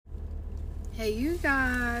Hey, you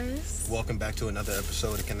guys. Welcome back to another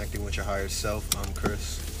episode of Connecting with Your Higher Self. I'm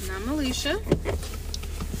Chris. And I'm Alicia.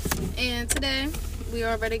 And today, we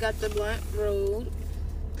already got the blunt rolled.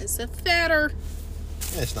 It's a fatter.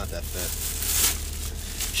 Yeah, it's not that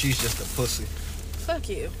fat. She's just a pussy. Fuck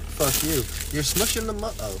you. Fuck you. You're smushing them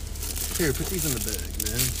up. Oh. Here, put these in the bag,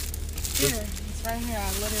 man. Here, it's right here.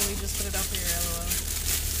 I literally just put it up here, LOL.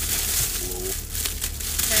 Whoa.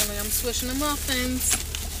 Apparently, I'm swishing the muffins.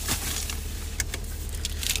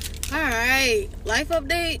 Alright, life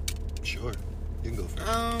update. Sure. You can go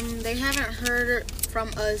first. They haven't heard from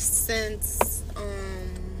us since,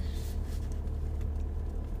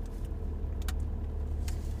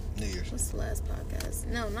 New Year's. what's the last podcast?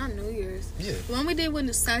 No, not New Year's. Yeah. The one we did with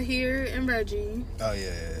Sahir and Reggie. Oh,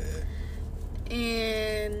 yeah.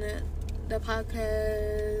 And the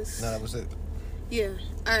podcast. No, that was it. Yeah.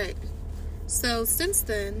 Alright. So, since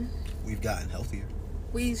then, We've gotten healthier.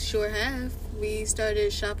 we sure have. We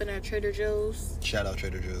started shopping at Trader Joe's. Shout out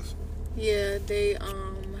Trader Joe's. Yeah, they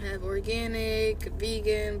have organic,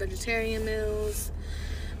 vegan, vegetarian meals.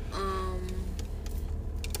 And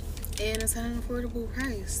it's at an affordable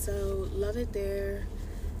price. So love it there.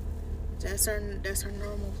 That's our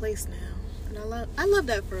normal place now. And I love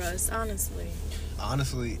that for us, honestly.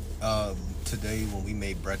 Honestly, today when we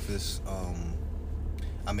made breakfast,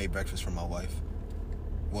 I made breakfast for my wife.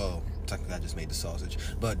 Well, technically I just made the sausage.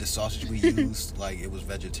 But the sausage we used, it was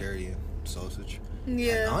vegetarian sausage.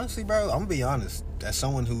 Yeah. And honestly, bro, I'm gonna be honest. As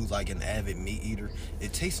someone who's an avid meat eater,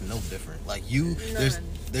 it tastes no different.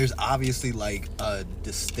 There's obviously a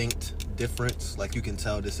distinct difference. You can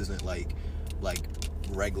tell this isn't like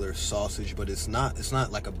regular sausage, but it's not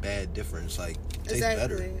like a bad difference. It tastes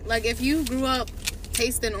better. If you grew up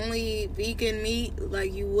tasting only vegan meat,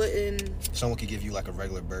 you wouldn't. Someone could give you a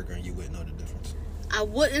regular burger and you wouldn't know the difference. I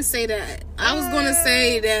wouldn't say that. I was gonna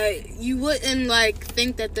say that you wouldn't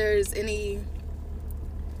think that there's any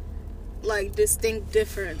distinct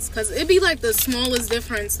difference, because it'd be the smallest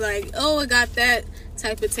difference, it got that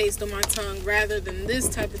type of taste on my tongue rather than this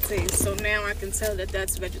type of taste, so now I can tell that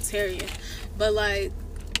that's vegetarian. But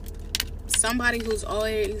somebody who's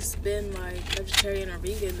always been vegetarian or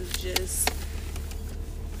vegan is just.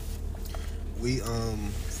 We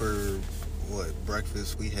for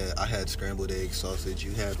breakfast I had scrambled egg sausage.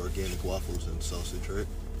 You had organic waffles and sausage, right?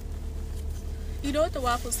 You know what the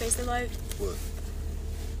waffles tasted like? What?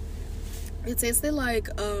 It tasted like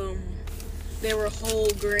they were whole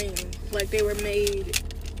grain, they were made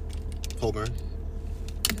Whole grain?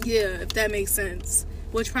 Yeah, if that makes sense.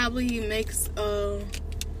 Which probably makes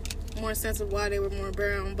more sense of why they were more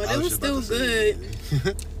brown, but it was still good.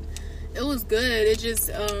 It was good. It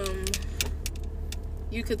just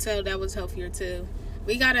you could tell that was healthier too.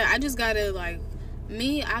 I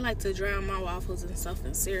like to drown my waffles and stuff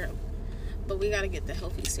in syrup, but we gotta get the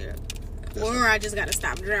healthy syrup. I just gotta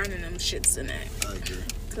stop drowning them shits in that. I agree.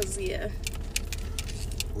 Cause yeah.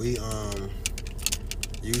 We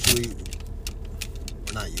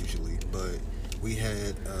not usually, but we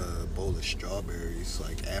had a bowl of strawberries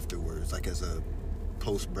afterwards, as a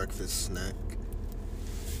post-breakfast snack.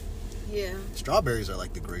 Yeah. Strawberries are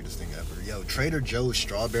the greatest thing ever. Yo, Trader Joe's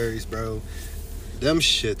strawberries, bro. Them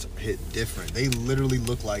shits hit different. They literally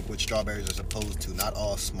look like what strawberries are supposed to, not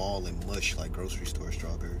all small and mush like grocery store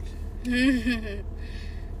strawberries. Yeah,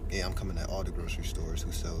 I'm coming at all the grocery stores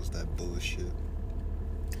who sells that bullshit.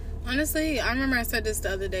 Honestly, I remember I said this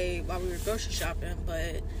the other day while we were grocery shopping,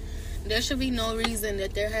 but there should be no reason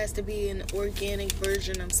that there has to be an organic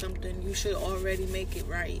version of something. You should already make it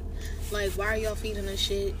right. Why are y'all feeding us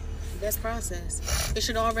shit that's processed? It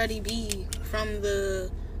should already be from the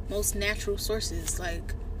most natural sources.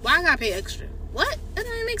 Why I gotta pay extra? What? That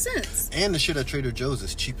doesn't make sense. And the shit at Trader Joe's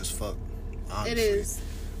is cheap as fuck. Honestly. It is.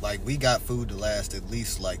 We got food to last at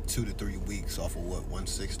least 2 to 3 weeks off of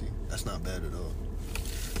 $160. That's not bad at all.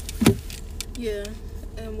 Yeah.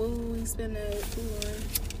 And what would we spend at Food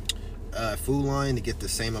Line? Food Line, to get the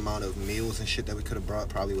same amount of meals and shit that we could have brought,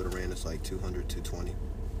 probably would have ran us $200, $220.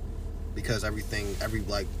 Because every thing was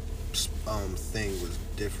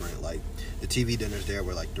different. The TV dinners there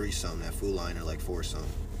were 3-something. At Food Line are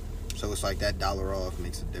 4-something. So it's that $1 off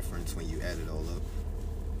makes a difference when you add it all up.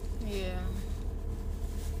 Yeah.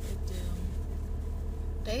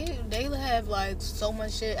 They have so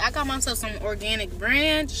much shit. I got myself some organic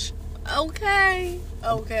ranch. Okay.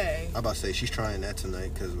 I'm about to say she's trying that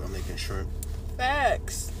tonight because I'm making shrimp.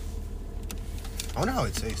 Facts. I wonder how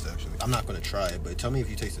it tastes actually. I'm not gonna try it, but tell me if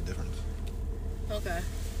you taste the difference. Okay.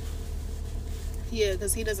 Yeah,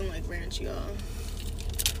 because he doesn't like ranch, y'all.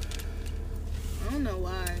 I don't know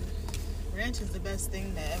why. Ranch is the best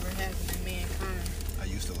thing that ever happened to mankind. I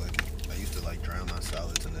used to like it. I used to to like drown my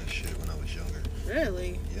salads in that shit when I was younger.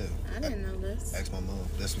 Really? Yeah. I didn't know this. Ask my mom.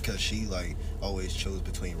 That's because she like always chose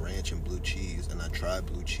between ranch and blue cheese, and I tried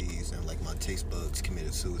blue cheese, and like my taste buds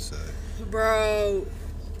committed suicide. Bro,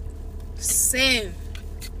 sin.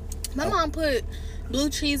 My mom put blue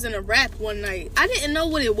cheese in a wrap one night. I didn't know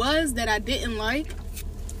what it was that I didn't like.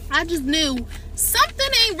 I just knew something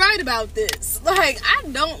ain't right about this. Like, I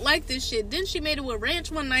don't like this shit. Then she made it with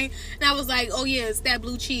ranch one night, and I was like, oh yeah, it's that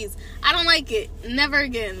blue cheese. I don't like it. Never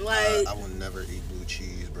again. Like, I will never eat blue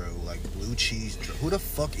cheese, bro. Like, blue cheese. Who the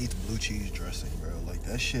fuck eats blue cheese dressing, bro? Like,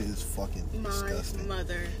 that shit is fucking disgusting.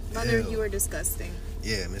 Mother, Ew. you are disgusting.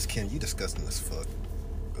 Yeah, Miss Kim, you disgusting as fuck.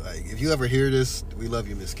 Like, if you ever hear this, we love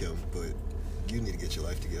you, Miss Kim, but you need to get your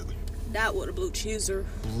life together. Not with a blue cheeser.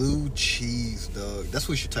 Blue cheese, dog. That's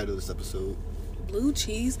what we should title this episode. Blue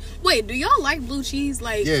cheese? Wait, do y'all like blue cheese?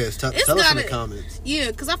 Like, yes, tell us in the comments.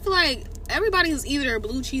 Yeah, because I feel like everybody's either a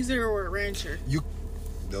blue cheeser or a rancher.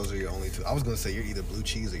 Those are your only two. I was going to say you're either blue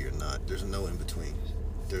cheese or you're not. There's no in between.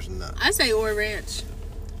 There's not. I say or ranch.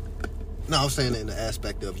 No, I was saying in the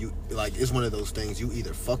aspect of you, like, it's one of those things, you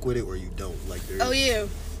either fuck with it or you don't. Like, oh, yeah.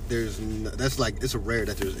 That's like, it's a rare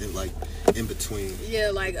that there's in between.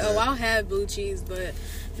 Yeah, like, I'll have blue cheese, but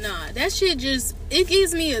nah, that shit just, it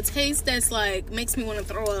gives me a taste that's like, makes me want to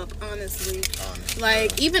throw up, honestly.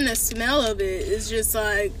 Like, even the smell of it is just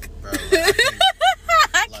like, bro,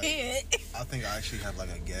 I can't. I think I actually have like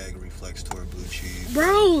a gag reflex toward blue cheese.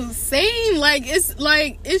 Bro, same. Like,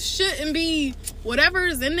 it shouldn't be, whatever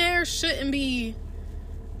is in there shouldn't be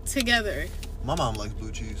together. My mom likes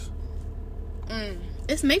blue cheese.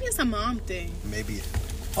 Maybe it's a mom thing. Maybe.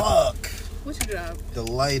 Fuck. What's your job? The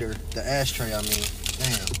lighter. The ashtray, I mean.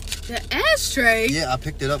 Damn. The ashtray? Yeah, I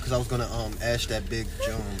picked it up because I was going to ash that big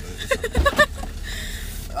Joan. But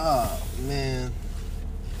oh, man.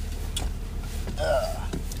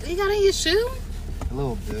 You got in your shoe? A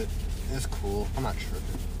little bit. It's cool. I'm not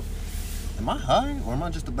tripping. Am I high or am I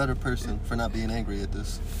just a better person for not being angry at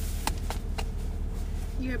this?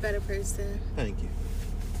 You're a better person. Thank you.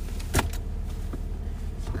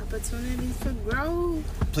 Opportunities to grow.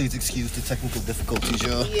 Please excuse the technical difficulties,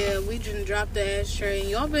 y'all. Yeah, we just dropped the ashtray.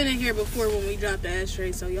 Y'all been in here before when we dropped the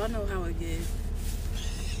ashtray, so y'all know how it gets.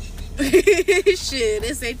 Shit,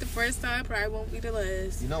 this ain't the first time. Probably won't be the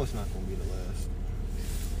last. You know it's not going to be the last.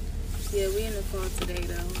 Yeah, we in the car today,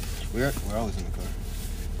 though. We're always in the car.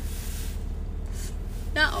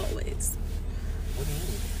 Not always. What do you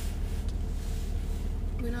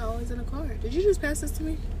mean? We're not always in the car. Did you just pass this to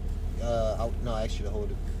me? No, I asked you to hold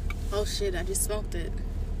it. Oh shit, I just smoked it.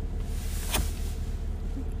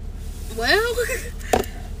 Well,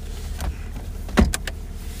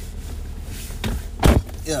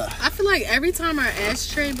 yeah. I feel like every time our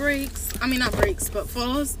ashtray breaks, I mean not breaks, but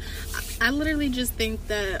falls, I literally just think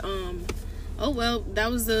that, oh well,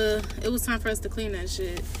 it was time for us to clean that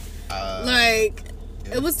shit.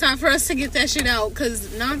 It was time for us to get that shit out,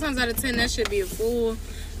 because 9 times out of 10, that should be a full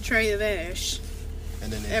tray of ash.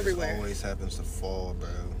 And then it always happens to fall, bro.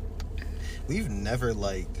 We've never,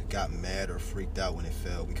 like, got mad or freaked out when it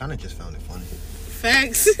fell. We kind of just found it funny.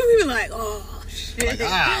 Facts. We were like, oh, shit.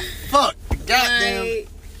 Like, fuck. Goddamn. Like,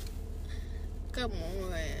 come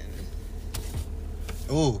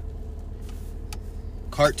on. Ooh.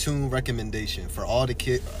 Cartoon recommendation for all the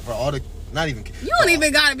kids. Not even kids. You don't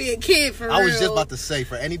even gotta be a kid for real. I was just about to say,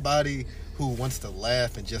 for anybody who wants to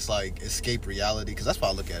laugh and just, like, escape reality, because that's what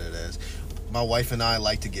I look at it as. My wife and I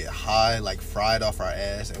like to get high, like fried off our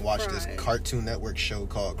ass, and watch this Cartoon Network show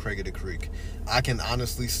called Craig of the Creek. I can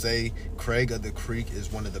honestly say Craig of the Creek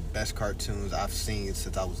is one of the best cartoons I've seen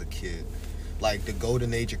since I was a kid. Like, the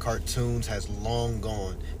golden age of cartoons has long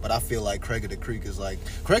gone, but I feel like Craig of the Creek,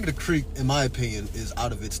 in my opinion, is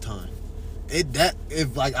out of its time. I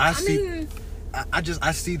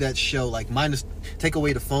see that show, like, minus take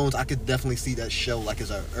away the phones, I could definitely see that show like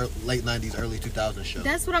as a late 90s, early 2000s show.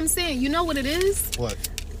 That's what I'm saying. You know what it is? What?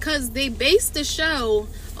 Because they based the show,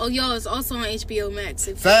 it's also on HBO Max.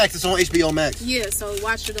 Facts, it's on HBO Max. Yeah, so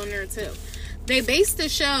watch it on there too. They based the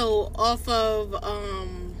show off of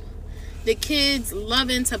the kids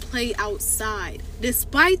loving to play outside.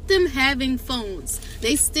 Despite them having phones,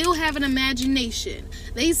 they still have an imagination.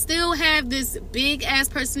 They still have this big ass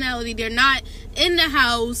personality. They're not in the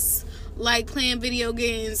house like playing video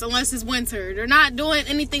games unless it's winter. They're not doing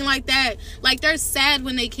anything like that. Like, they're sad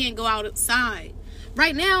when they can't go outside.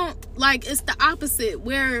 Right now, like, it's the opposite,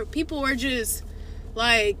 where people are just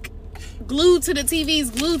like glued to the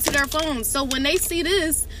TVs, glued to their phones. So when they see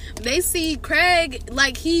this, they see Craig,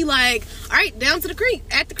 like, he all right, down to the creek,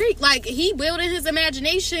 at the creek. Like, he building his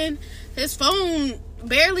imagination. His phone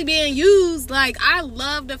barely being used. Like, I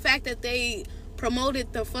love the fact that they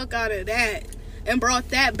promoted the fuck out of that and brought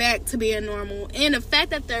that back to being normal. And the fact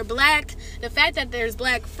that they're black, the fact that there's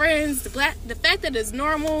black friends, the fact that it's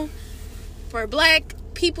normal for black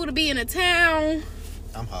people to be in a town.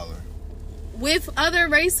 I'm hollering. With other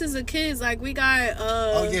races of kids, like we got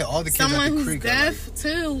all the kids someone at the who's creek deaf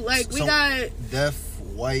too. Like we got deaf,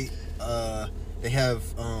 white. They have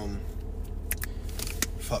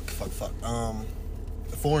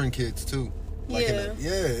foreign kids too. Like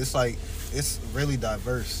it's like it's really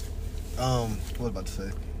diverse. What was I about to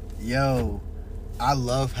say? Yo, I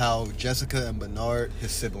love how Jessica and Bernard,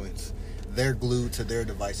 his siblings, they're glued to their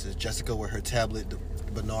devices. Jessica with her tablet,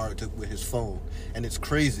 Bernard with his phone. And it's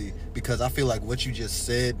crazy because I feel like what you just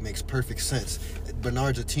said makes perfect sense.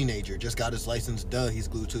 Bernard's a teenager, just got his license, he's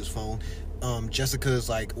glued to his phone. Jessica's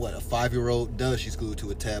like, a 5-year-old, she's glued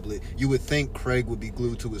to a tablet. You would think Craig would be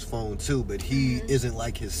glued to his phone too, but he isn't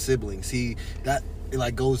like his siblings. It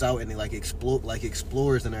goes out and it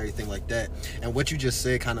explores and everything like that. And what you just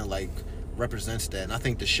said kind of like represents that, and I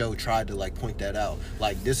think the show tried to like point that out.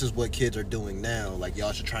 Like, this is what kids are doing now. Like,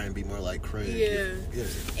 y'all should try and be more like Craig. Yeah.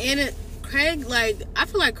 And Craig, like, I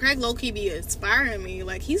feel like Craig low-key be inspiring me.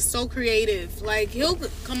 Like, he's so creative. Like, he'll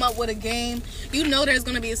come up with a game. You know there's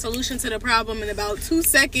going to be a solution to the problem in about 2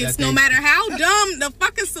 seconds, no matter how dumb the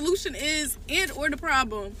fucking solution is and or the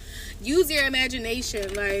problem. Use your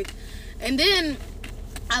imagination. Like, and then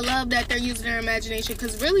I love that they're using their imagination,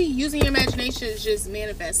 because really using your imagination is just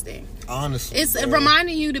manifesting. Honestly. It's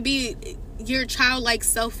reminding you to be your childlike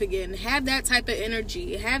self again. Have that type of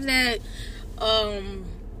energy. Have that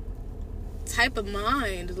type of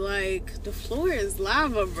mind. Like, the floor is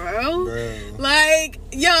lava, bro. Like,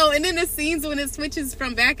 yo, and then the scenes when it switches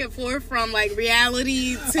from back and forth from like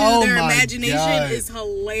reality to their imagination is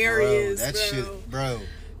hilarious, bro.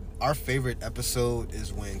 Our favorite episode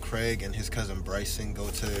is when Craig and his cousin Bryson go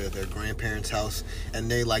to their grandparents' house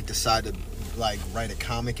and they like decide to like write a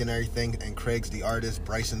comic and everything, and Craig's the artist,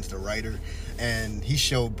 Bryson's the writer, and he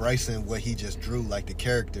showed Bryson what he just drew, like the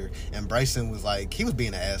character, and Bryson was like, he was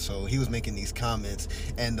being an asshole. He was making these comments,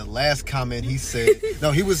 and the last comment he said,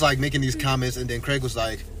 no, he was like making these comments, and then Craig was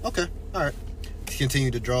like, okay, all right,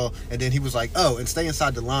 continue to draw, and then he was like, oh, and stay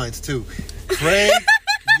inside the lines too. Craig,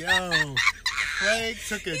 yo. Craig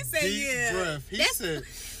took a deep breath. He said,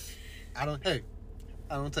 I don't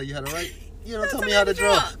tell you how to write. You don't tell me how to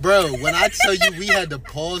draw. Bro, when I tell you we had to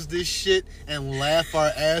pause this shit and laugh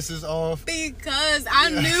our asses off. Because I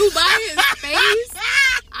knew by his face,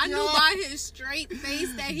 I knew by his straight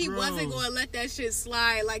face that he wasn't going to let that shit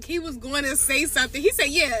slide. Like, he was going to say something. He said,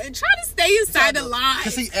 yeah, and try to stay inside the line.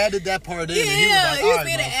 Because he added that part in. Yeah, and he was like, he was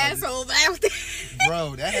being an asshole after.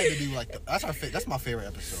 Bro, that had to be like, that's my favorite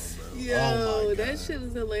episode, bro. Yo, that shit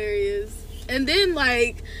was hilarious. And then,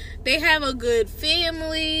 like, they have a good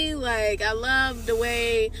family. Like, I love the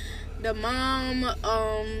way the mom,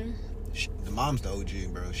 the mom's the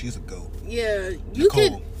OG, bro. She's a goat. Yeah,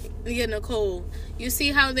 Nicole. You see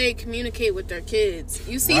how they communicate with their kids.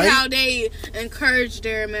 You see how they encourage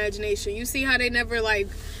their imagination. You see how they never, like,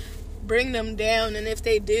 bring them down, and if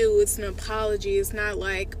they do, it's an apology. It's not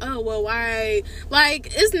like, oh, well, why?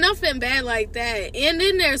 Like, it's nothing bad like that. And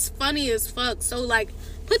then there's funny as fuck. So, like,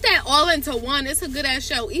 put that all into one. It's a good ass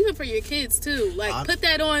show, even for your kids too. Like, put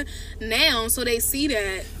that on now so they see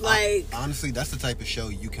that. Like, honestly, that's the type of show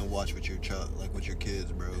you can watch with your child, like with your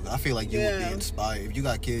kids, bro. I feel like you would be inspired. If you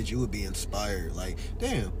got kids, you would be inspired. Like,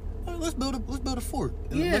 damn, let's build a fort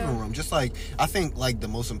in the living room. Just like, I think like the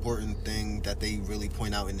most important thing that they really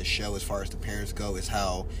point out in the show, as far as the parents go, is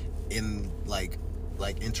how like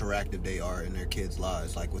interactive they are in their kids'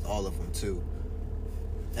 lives, like with all of them too.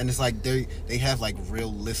 And it's like they have like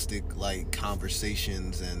realistic like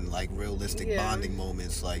conversations and like realistic bonding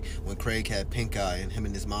moments. Like when Craig had pink eye and him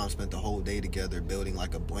and his mom spent the whole day together building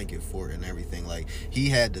like a blanket fort and everything. Like, he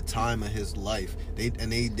had the time of his life.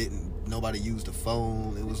 Nobody used a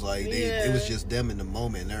phone. It was like it was just them in the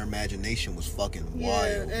moment, and their imagination was fucking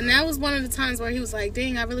wild. And that was one of the times where he was like,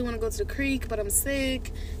 dang, I really want to go to the creek, but I'm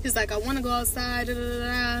sick. He's like, I want to go outside.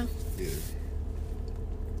 Yeah.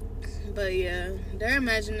 But yeah, their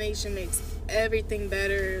imagination makes everything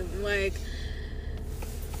better. Like,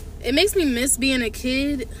 it makes me miss being a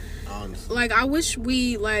kid. Honestly. Like, I wish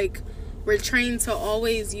we, like, were trained to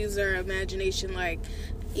always use our imagination, like,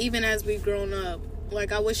 even as we've grown up.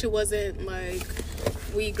 Like, I wish it wasn't, like,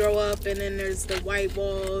 we grow up and then there's the white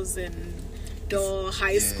walls and dull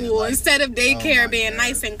high school, like, instead of daycare being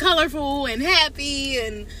nice and colorful and happy.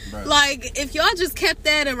 And, like, if y'all just kept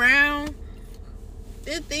that around,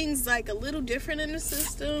 did things like a little different in the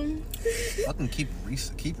system. I can keep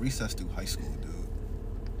recess through high school, dude.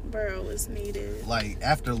 Bro, it's needed. Like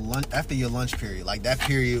after your lunch period, like that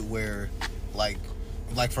period where, like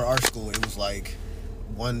for our school, it was like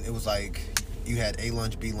you had A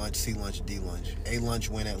lunch, B lunch, C lunch, D lunch. A lunch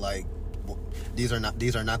went at like, these are not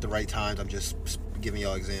the right times. I'm just giving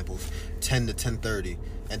y'all examples. 10 to 10:30,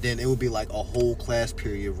 and then it would be like a whole class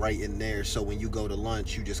period right in there. So when you go to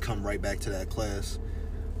lunch, you just come right back to that class.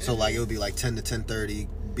 So like it would be like 10 to 10:30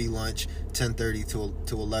 B lunch, 10:30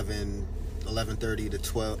 to 11. 11:30 to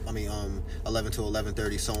 12. 11 to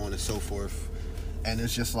 11:30, so on and so forth. And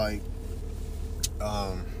it's just like,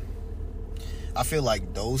 I feel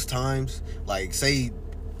like those times, like say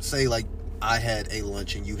like I had A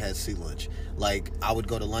lunch and you had C lunch. Like I would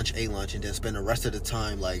go to lunch, A lunch, and then spend the rest of the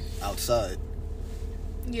time like outside.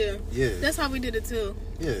 Yeah. Yeah. That's how we did it too.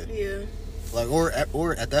 Yeah. Yeah. Like or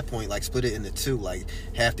at that point, like split it into two. Like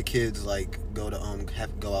half the kids like go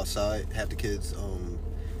outside, half the kids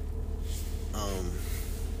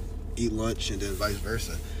eat lunch, and then vice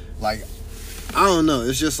versa. Like I don't know,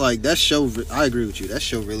 it's just like that show. I agree with you. That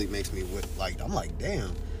show really makes me like, I'm like,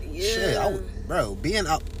 damn. Yeah. Shit, bro, being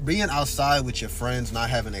outside with your friends, not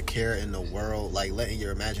having a care in the world, like letting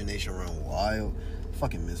your imagination run wild.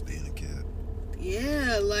 Fucking miss being a kid.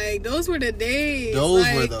 Yeah, like those were the days. Those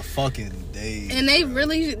were the fucking days. And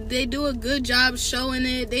they do a good job showing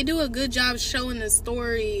it. They do a good job showing the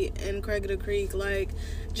story in Craig of the Creek. Like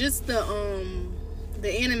just the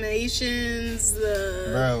animations,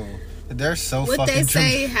 bro, they're so what fucking they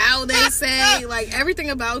say, how they say, like everything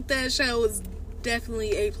about that show is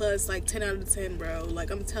definitely A+, like 10 out of 10, bro. Like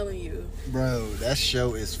I'm telling you, bro, that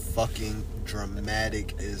show is fucking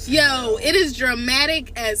dramatic as hell. It is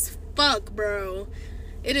dramatic as fuck, bro.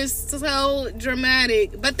 It is so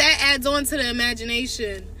dramatic, but that adds on to the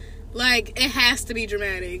imagination. Like it has to be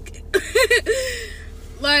dramatic.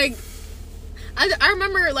 Like I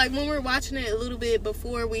remember like when we were watching it a little bit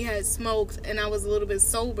before we had smoked and I was a little bit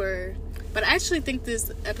sober, but I actually think this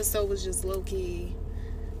episode was just low-key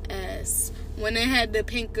ass. When they had the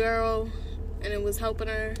pink girl and it was helping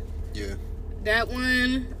her. Yeah. That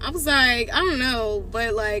one, I was like, I don't know,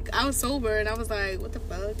 but like I was sober and I was like, what the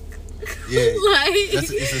fuck? Yeah.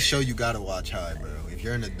 It's a show you gotta watch high, bro. If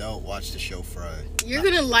you're an adult, watch the show Fried. You're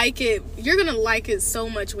gonna like it. You're gonna like it so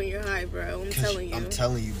much when you're high, bro. I'm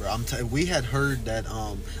telling you, bro. We had heard that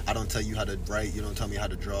I don't tell you how to write, you don't tell me how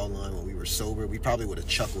to draw a line when we were sober. We probably would have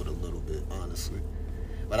chuckled a little bit, honestly.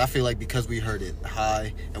 But I feel like because we heard it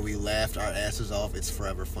high and we laughed our asses off, it's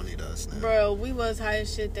forever funny to us now. Bro, we was high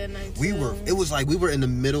as shit that night too. It was like we were in the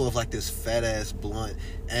middle of like this fat ass blunt,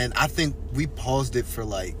 and I think we paused it for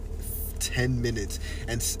like 10 minutes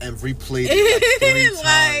and replayed it like 3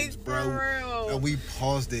 times, bro. And we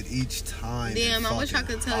paused it each time. Damn, I wish I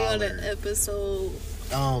could tell y'all the episode.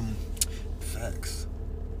 Facts.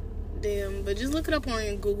 Damn, but just look it up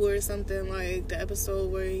on Google or something, like the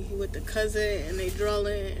episode where he with the cousin and they draw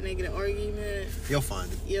it and they get an argument. You'll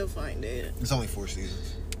find it. You'll find it. It's only 4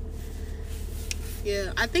 seasons.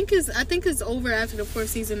 Yeah, I think it's over after the 4th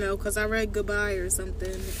season though, because I read Goodbye or something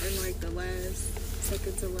in like the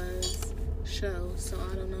second to last show, so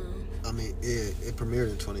I don't know. I mean, it premiered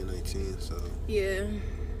in 2019, so yeah.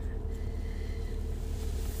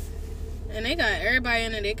 And they got everybody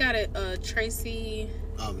in it. They got Tracy.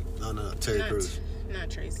 No, Terry Crews.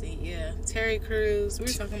 Not Tracy. Yeah, Terry Crews. We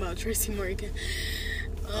were talking about Tracy Morgan.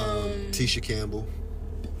 Tisha Campbell.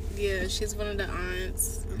 Yeah, she's one of the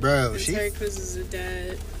aunts. Bro, Terry Crews is her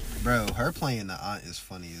dad. Bro, her playing the aunt is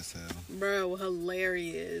funny as hell. Bro,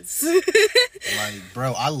 hilarious. Like,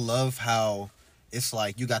 bro, I love how it's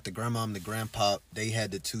like you got the grandma and the grandpa. They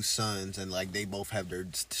had the 2 sons, and like they both have their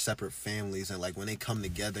separate families, and like when they come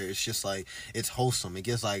together, it's just like it's wholesome. It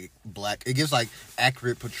gives like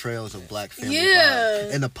accurate portrayals of black family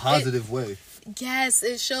vibes in a positive way. Yes,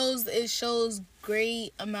 it shows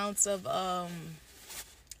great amounts of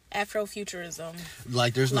Afrofuturism.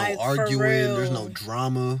 Like there's no arguing, there's no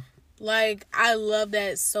drama. Like I love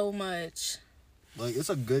that so much. Like it's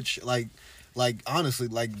a good like honestly,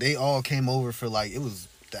 like they all came over for like it was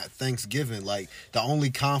that Thanksgiving. Like the only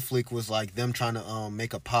conflict was like them trying to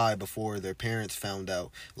make a pie before their parents found out.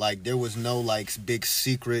 Like there was no like big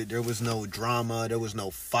secret, there was no drama, there was no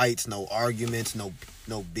fights, no arguments, no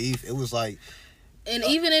beef. It was like, and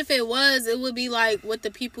even if it was, it would be like with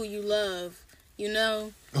the people you love. you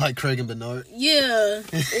know? Like Craig and Bernard? Yeah.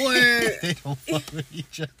 Or... They don't fuck with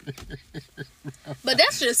each other. But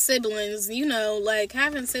that's just siblings, you know? Like,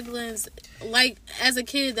 having siblings... Like, as a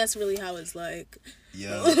kid, that's really how it's like.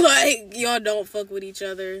 Yeah. Like, y'all don't fuck with each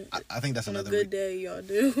other. I think that's on another... a good day, y'all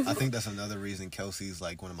do. I think that's another reason Kelsey's,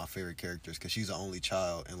 like, one of my favorite characters. Because she's the only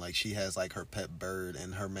child. And, like, she has, like, her pet bird.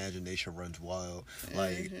 And her imagination runs wild.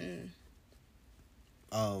 Like...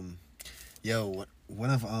 Yo, one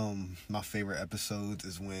of my favorite episodes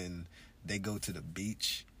is when they go to the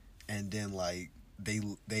beach, and then like they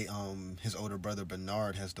his older brother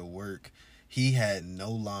Bernard has to work. He had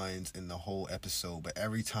no lines in the whole episode, but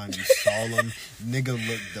every time you saw him, nigga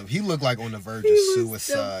he looked like on the verge of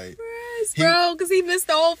suicide. Bro, because he missed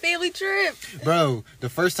the whole family trip. Bro, the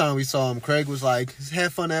first time we saw him, Craig was like,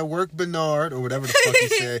 "Have fun at work, Bernard," or whatever the fuck he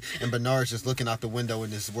said, and Bernard's just looking out the window in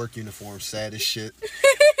his work uniform, sad as shit.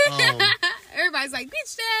 Everybody's like,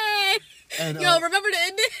 bitch day. And, yo, remember the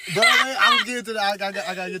ending? Bro, I was getting to that. I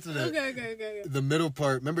gotta get to that. Okay. The middle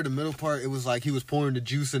part. Remember the middle part? It was like he was pouring the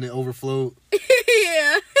juice and it overflowed.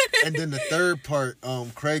 Yeah. And then the third part,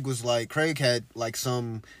 Craig had like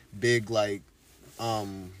some big like,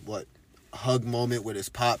 hug moment with his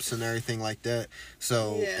pops and everything like that.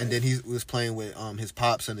 So, yeah. And then he was playing with his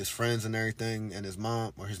pops and his friends and everything, and his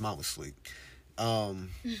mom was asleep.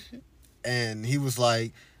 And he was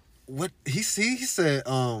like, what he said,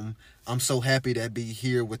 I'm so happy to be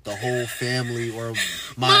here with the whole family, or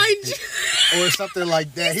or something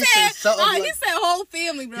like that. He said something like, he said whole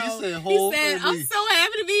family, bro. He said whole family. I'm so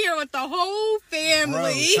happy to be here with the whole family.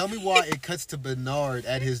 Bro, tell me why it cuts to Bernard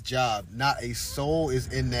at his job. Not a soul is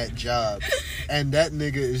in that job, and that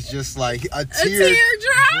nigga is just like a tear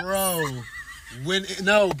drop, bro.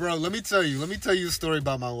 Bro, let me tell you a story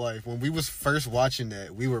about my wife. When we was first watching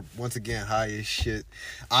that, we were once again high as shit.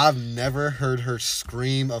 I've never heard her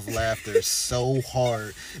scream of laughter so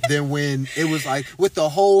hard than when it was like with the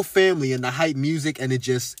whole family and the hype music, and it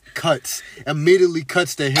just immediately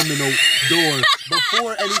cuts to him in the door.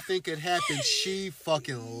 Before anything could happen, she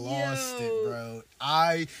fucking lost it, bro.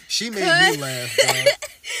 She made me laugh, bro.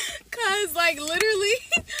 Cause like literally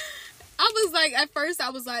I was like, at first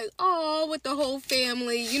I was like, oh, with the whole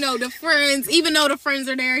family, you know, the friends, even though the friends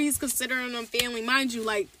are there, he's considering them family. Mind you,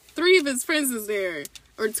 like 3 of his friends is there,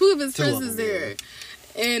 or 2 of his friends is there,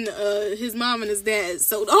 and his mom and his dad.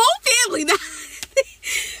 So the whole family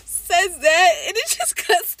says that, and it just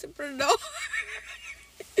cuts to Bernard.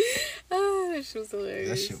 Oh, that shit was hilarious.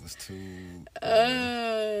 That shit was too...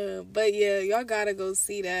 But yeah, y'all gotta go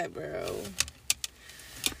see that, bro.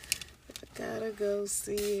 Gotta go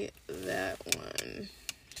see that one.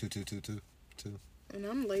 2. And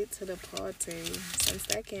I'm late to the party since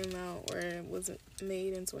that came out, or it wasn't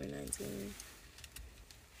made in 2019.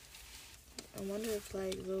 I wonder if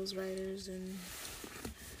like those writers and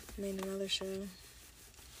made another show.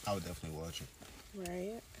 I would definitely watch it.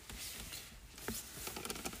 Right.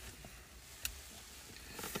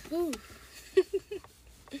 Whew.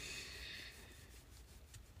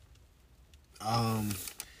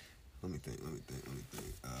 Let me think.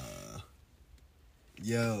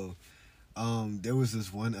 There was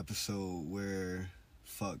this one episode where,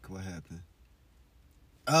 what happened?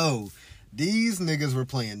 Oh, these niggas were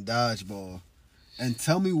playing dodgeball, and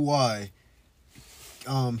tell me why.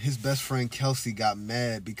 His best friend Kelsey got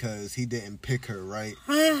mad because he didn't pick her, right?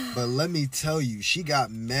 But let me tell you, she got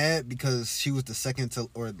mad because she was the second to,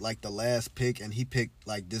 or like the last pick, and he picked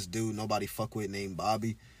like this dude nobody fuck with named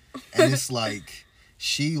Bobby, and it's like.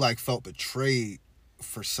 She, like, felt betrayed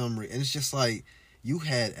for some reason. And it's just, like, you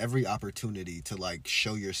had every opportunity to, like,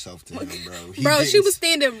 show yourself to him, bro. Bro, she was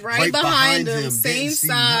standing right behind him, same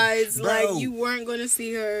size. Bro. Like, you weren't going to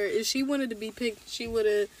see her. If she wanted to be picked, she would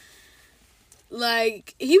have...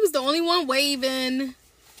 Like, he was the only one waving.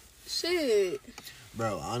 Shit.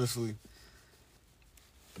 Bro, honestly,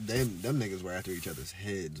 them niggas were after each other's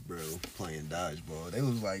heads, bro, playing dodgeball. They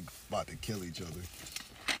was, like, about to kill each other.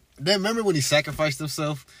 Then remember when he sacrificed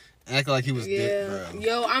himself and acted like he was dead, bro?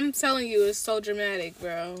 Yo, I'm telling you, it's so dramatic,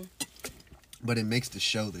 bro. But it makes the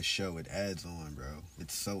show. It adds on, bro.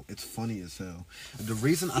 It's funny as hell. The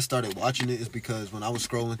reason I started watching it is because when I was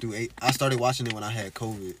scrolling through I started watching it when I had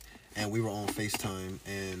COVID, and we were on FaceTime,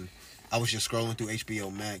 and I was just scrolling through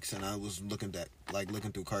HBO Max, and I was looking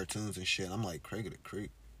through cartoons and shit. I'm like, Craig of the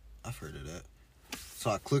Creek, I've heard of that. So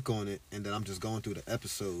I click on it, and then I'm just going through the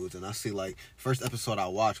episodes, and I see, like, first episode I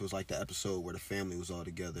watched was, like, the episode where the family was all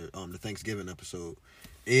together, the Thanksgiving episode.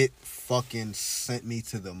 It fucking sent me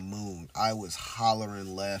to the moon. I was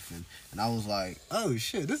hollering, laughing, and I was like, oh,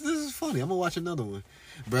 shit, this is funny. I'm gonna watch another one.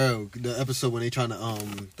 Bro, the episode when they trying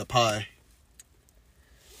to, the pie.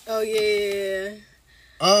 Oh, yeah.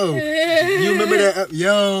 Oh, you remember that?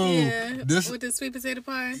 Yo, yeah. With the sweet potato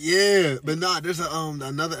pie. Yeah, but nah, there's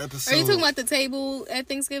another episode. Are you talking about the table at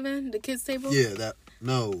Thanksgiving, the kids' table? Yeah, that.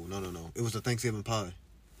 No. It was the Thanksgiving pie.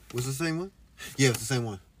 Was it the same one? Yeah, it's the same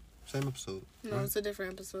one. Same episode. No, right? It's a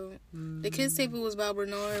different episode. The kids' table was about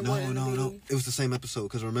Bernard. No. It was the same episode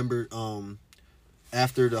because remember,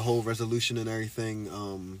 after the whole resolution and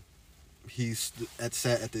everything, he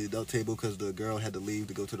sat at the adult table because the girl had to leave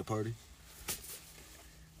to go to the party.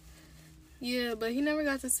 Yeah, but he never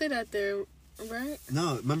got to sit out there, right?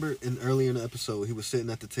 No, remember earlier in the episode, he was sitting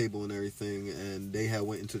at the table and everything, and they had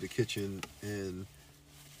went into the kitchen and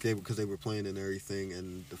because they were playing and everything,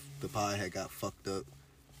 and the pie had got fucked up.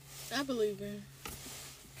 I believe him.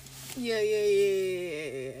 Yeah.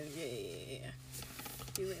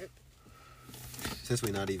 Since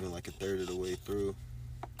we're not even like a third of the way through,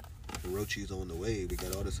 the Rochi's on the way. We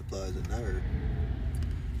got all the supplies in there.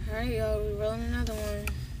 All right, y'all, we rolling another one.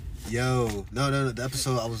 Yo, no, the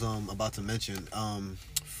episode I was about to mention,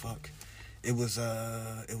 fuck. It was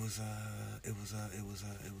trying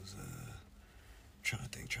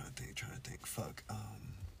to think. Fuck.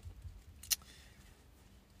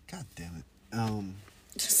 God damn it.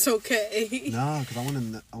 It's okay. Nah, because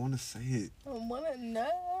I wanna say it. I wanna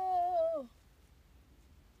know.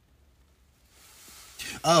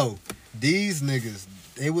 Oh, these niggas,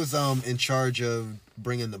 they was in charge of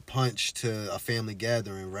bringing the punch to a family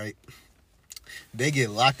gathering, right? They get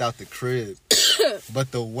locked out the crib.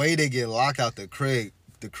 But the way they get locked out the crib,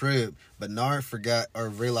 Bernard forgot or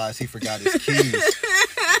realized he forgot his keys.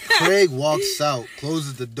 Craig walks out,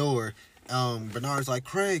 closes the door. Bernard's like,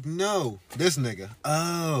 Craig, no. This nigga.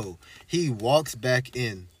 Oh. He walks back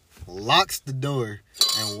in, locks the door,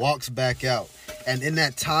 and walks back out. And in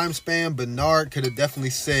that time span, Bernard could have definitely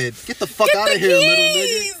said, get the fuck out of here, little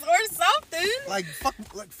nigga. Or something. Like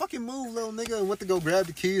fucking move, little nigga, and went to go grab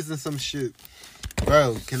the keys and some shit.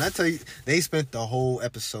 Bro, can I tell you, they spent the whole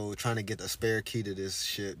episode trying to get a spare key to this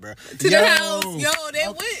shit, bro. To the house. Yo, they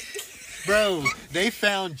went. Bro, they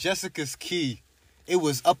found Jessica's key. It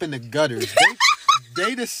was up in the gutters.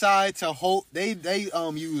 They decide to hold. They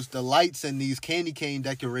use the lights and these candy cane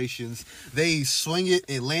decorations. They swing it.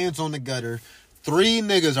 It lands on the gutter. 3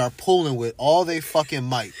 niggas are pulling with all they fucking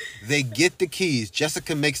might. They get the keys.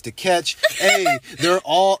 Jessica makes the catch. Hey, they're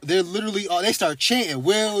literally all. They start chanting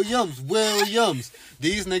Williams.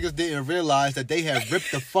 These niggas didn't realize that they had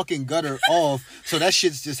ripped the fucking gutter off. So that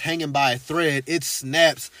shit's just hanging by a thread. It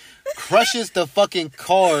snaps, crushes the fucking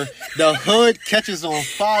car. The hood catches on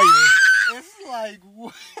fire. It's like,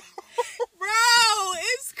 what? Bro,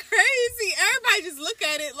 it's crazy. Everybody just look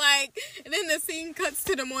at it like, and then the scene cuts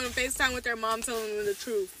to them on FaceTime with their mom telling them the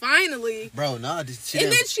truth. Finally. Bro, nah. And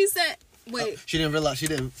then she said, wait. She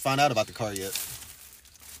didn't find out about the car yet.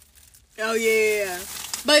 Oh, yeah.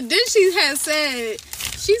 But then she said,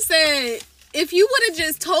 if you would have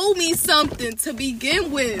just told me something to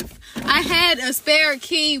begin with, I had a spare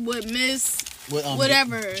key with Miss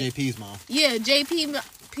whatever. JP's mom. Yeah, JP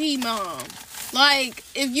mom. Like,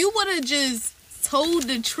 if you would have just told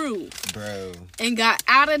the truth, bro, and got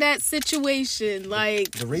out of that situation,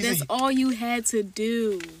 like, that's all you had to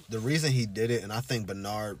do. The reason he did it, and I think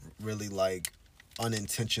Bernard really, like,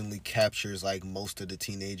 unintentionally captures, like, most of the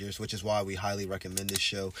teenagers, which is why we highly recommend this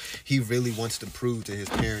show. He really wants to prove to his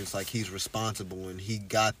parents, like, he's responsible and he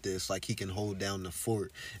got this, like, he can hold down the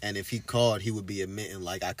fort. And if he called, he would be admitting,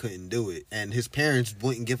 like, I couldn't do it. And his parents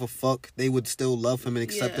wouldn't give a fuck. They would still love him and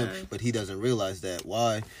accept him, but he doesn't realize that.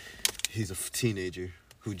 Why? He's a teenager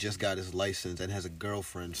who just got his license and has a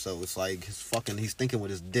girlfriend, so it's like he's thinking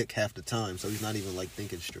with his dick half the time, so he's not even, like,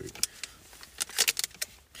 thinking straight.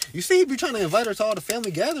 You see, he be trying to invite her to all the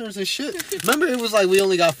family gatherings and shit. Remember, it was like, we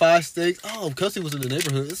only got 5 steaks. Oh, because he was in the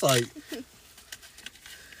neighborhood. It's like,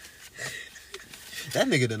 that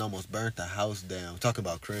nigga done almost burnt the house down. Talking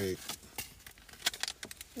about Craig.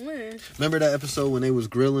 When? Remember that episode when they was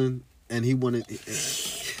grilling and he wanted... He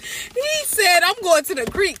said, I'm going to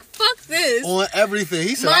the creek. Fuck this. On everything.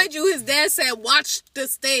 He said... Mind you, his dad said, watch the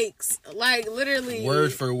steaks. Like, literally.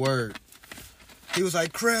 Word for word. He was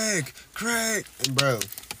like, Craig. And bro...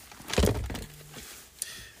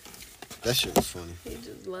 That shit was funny. He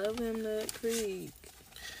just love him that creek.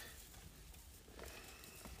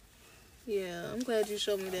 Yeah, I'm glad you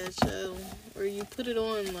showed me that show. Or you put it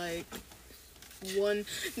on like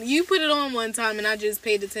you put it on one time and I just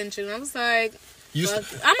paid attention. I was like, fuck,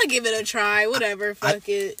 I'm gonna give it a try. Whatever, fuck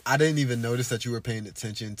it. I didn't even notice that you were paying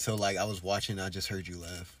attention until like I was watching and I just heard you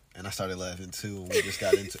laugh. And I started laughing too, and we just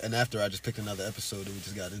got into. And after I just picked another episode, and we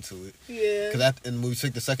just got into it. Yeah. And when we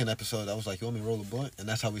took the second episode, I was like, "You want me to roll a blunt?" And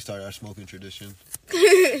that's how we started our smoking tradition.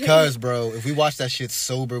 Cause, bro, if we watch that shit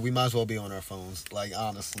sober, we might as well be on our phones. Like,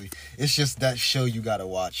 honestly, it's just that show you gotta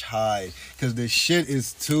watch high, cause the shit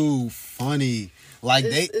is too funny. Like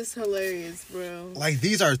it's hilarious, bro. Like,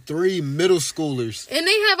 these are 3 middle schoolers, and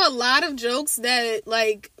they have a lot of jokes that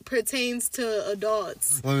like pertains to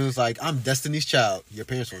adults. Well, it was like, I'm Destiny's Child. Your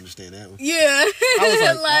parents will understand that one. Yeah, I was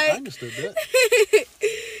like, I understood that.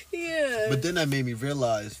 Yeah, but then that made me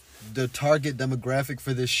realize the target demographic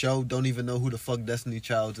for this show don't even know who the fuck Destiny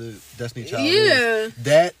Child is. Is.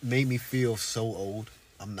 That made me feel so old.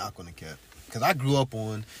 I'm not gonna cap, cause I grew up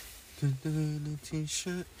on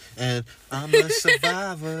T-shirt and I'm a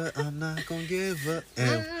survivor. I'm not gonna give up.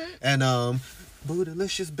 And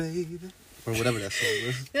Bootylicious baby, or whatever that song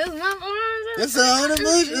is. It's all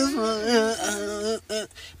delicious.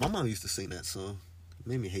 My mom used to sing that song. It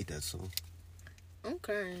made me hate that song.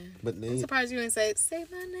 Okay. But I'm surprised you didn't say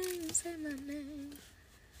my name, say my name.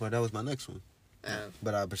 Well, that was my next one. Oh.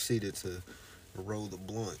 But I proceeded to roll the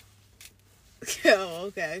blunt. Oh,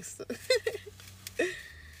 okay. So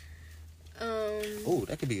oh,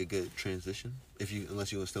 that could be a good transition.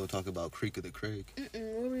 Unless you would still talk about Creek of the Craig.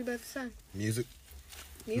 What were you about to say? Music.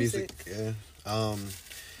 Yeah.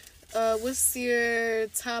 What's your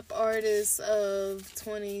top artist of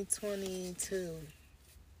 2022?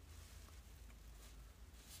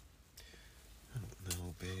 I don't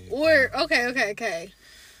know, babe. Or okay.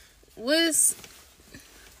 What's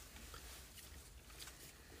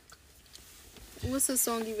a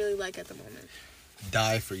song you really like at the moment?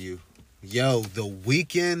 Die For You. Yo, The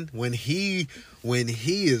Weeknd, when he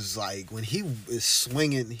is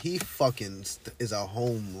swinging, he fucking is a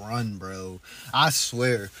home run, bro. I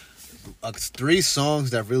swear. 3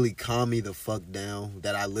 songs that really calm me the fuck down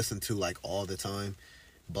that I listen to like all the time.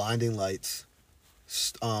 Blinding Lights.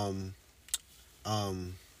 What's song?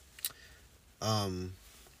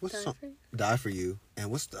 Die For You.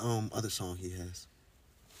 And what's the other song he has?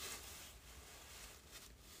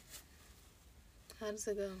 How does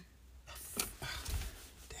it go?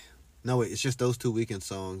 Damn. No, wait, it's just those 2 Weeknd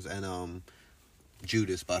songs and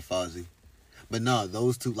Judas by Fozzy. But no,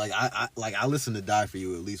 those 2, like I listen to Die For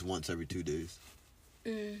You at least once every 2 days.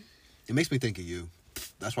 It makes me think of you.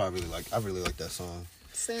 That's why I really like that song.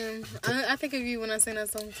 Same. I think of you when I sing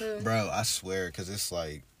that song too. Bro, I swear, because it's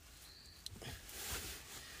like...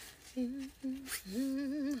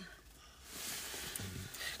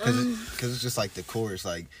 Because it's just like the chorus,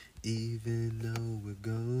 like, even though we're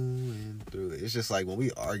going through it. It's just like when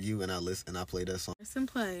we argue and I play that song. Listen,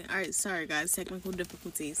 play. All right, sorry guys, technical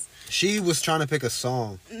difficulties. She was trying to pick a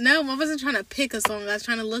song. No, I wasn't trying to pick a song. I was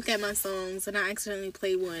trying to look at my songs and I accidentally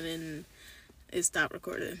played one and it stopped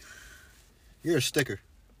recording. You're a sticker.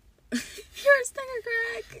 You're a sticker,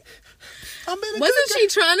 Craig. Wasn't she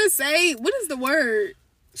trying to say, what is the word?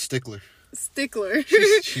 Stickler.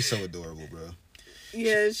 She's so adorable, bro.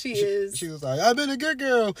 Yeah, she is. She was like, I've been a good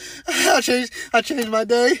girl. I changed my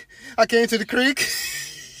day. I came to the creek.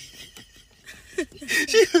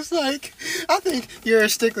 She was like, I think you're a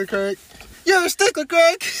stickler, Craig. You're a stickler,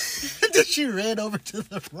 Craig. Then she ran over to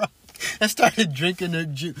the rock and started drinking her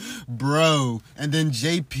juice. Bro. And then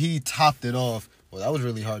JP topped it off. Well, that was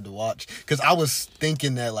really hard to watch. Because I was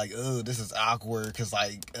thinking that, like, oh, this is awkward. Because,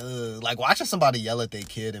 like watching somebody yell at their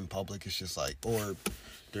kid in public is just like, or...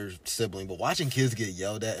 their sibling, but watching kids get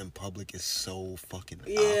yelled at in public is so fucking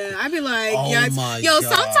awkward. I'd be like, God.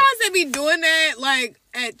 sometimes they be doing that, like,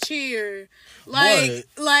 at cheer.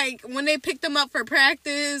 Like, when they pick them up for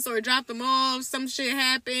practice or drop them off, some shit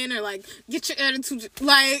happen, or, like, get your attitude,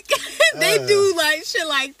 like, they do, like, shit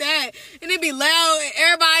like that, and it be loud, and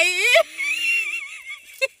everybody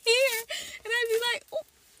here, and I'd be like,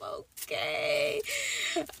 oh, okay,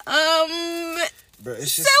 Bro,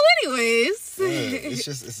 it's just, so anyways. It's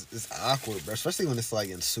just, it's awkward, bro. Especially when it's like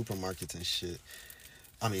in supermarkets and shit.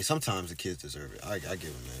 I mean, sometimes the kids deserve it. I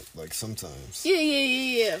give them that. Like, sometimes.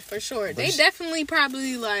 Yeah, for sure. But they definitely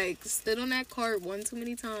probably, like, stood on that cart one too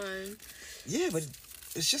many times. Yeah, but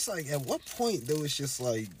it's just like, at what point, though, it's just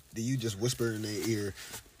like, do you just whisper in their ear,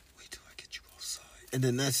 wait till I get you outside? And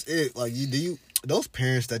then that's it. Like, those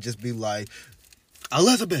parents that just be like,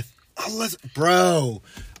 Elizabeth, bro.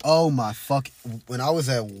 Oh my fuck. When I was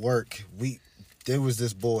at work, there was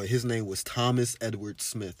this boy. His name was Thomas Edward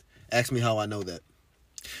Smith. Ask me how I know that.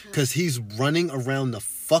 Because he's running around the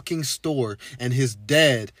fucking store and his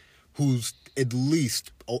dad, who's at least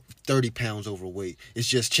 30 pounds overweight, is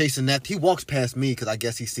just chasing that. He walks past me because I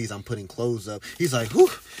guess he sees I'm putting clothes up. He's like, whew,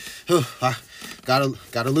 I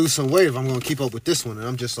gotta lose some weight if I'm going to keep up with this one. And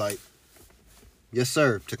I'm just like, yes,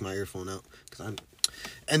 sir. Took my earphone out.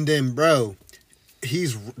 And then, bro,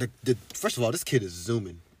 he's... first of all, this kid is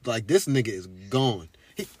zooming. Like, this nigga is gone.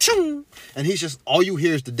 And he's just, all you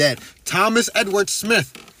hear is the dad. Thomas Edward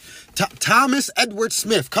Smith. Thomas Edward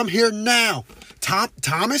Smith. Come here now.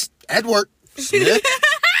 Thomas Edward Smith.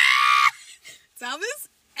 Thomas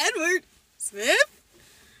Edward Smith?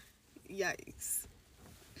 Yikes.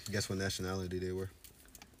 Guess what nationality they were?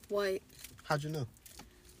 White. How'd you know?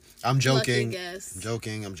 I'm joking. Lucky guess.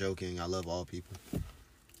 I'm joking. I love all people.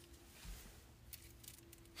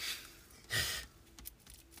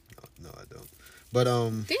 No, I don't. But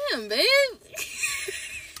damn, babe.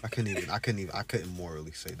 I couldn't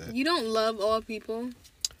morally say that. You don't love all people?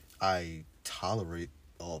 I tolerate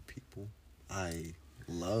all people. I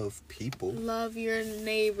love people. Love your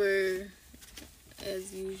neighbor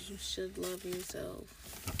as you should love yourself.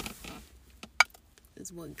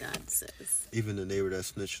 Is what God says. Even the neighbor that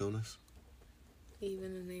snitched on us?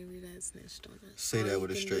 Even the neighbor that snitched on us. Say that with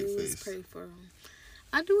a straight face. Pray for him.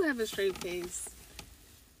 I do have a straight face.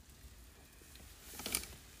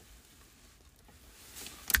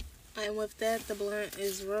 And with that, the blunt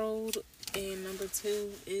is rolled, and number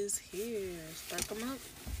 2 is here. Spark them up.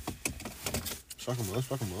 Spark them up,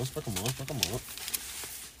 spark them up, spark them up, spark them up.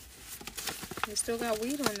 You still got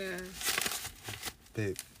weed on there.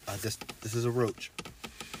 Babe, this is a roach.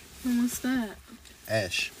 And what's that?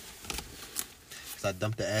 Ash. Because I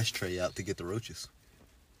dumped the ashtray out to get the roaches.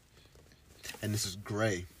 And this is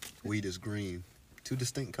gray. Weed is green. 2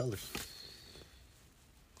 distinct colors.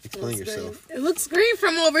 Explain yourself. Green. It looks green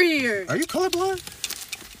from over here. Are you colorblind?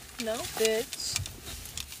 No, bitch.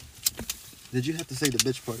 Did you have to say the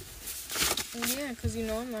bitch part? Yeah, because you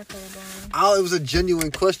know I'm not colorblind. Oh, it was a genuine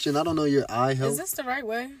question. I don't know your eye health. Is this the right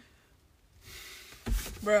way?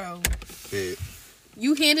 Bro. Yeah.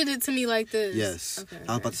 You handed it to me like this. Yes. Okay.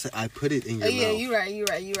 I was about to say, I put it in your mouth. Yeah, you right.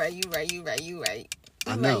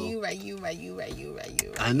 I know. You right.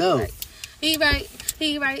 I know. He right.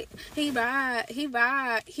 We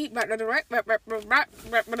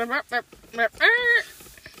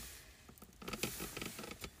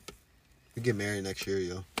get married next year,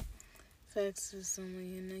 yo. Facts is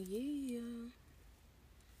only in a year.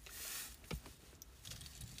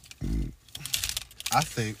 I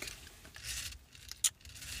think.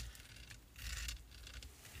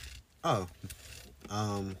 Oh.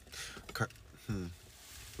 What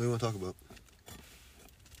do you want to talk about?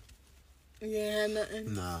 Yeah,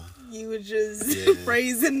 nothing. Nah. You were just Yeah.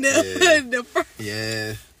 praising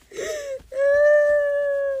Yeah.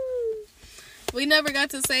 We never got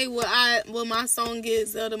to say what my song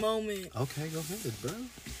is of the moment. Okay, go ahead, bro.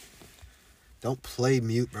 Don't play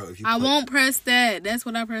mute, bro. I won't press that. That's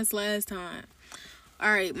what I pressed last time. All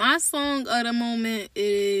right, my song of the moment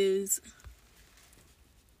is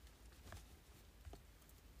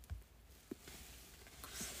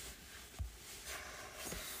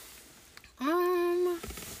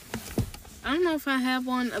I don't know if I have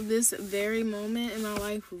one of this very moment in my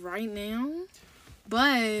life right now,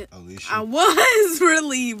 but Alicia. I was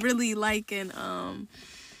really, really liking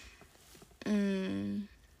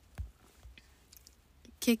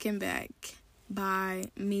Kicking Back by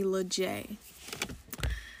Mila J.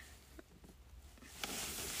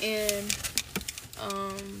 And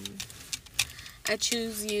I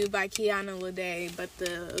Choose You by Kiana Lede, but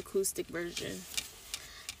the acoustic version.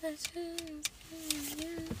 I choose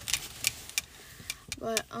you.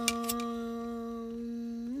 But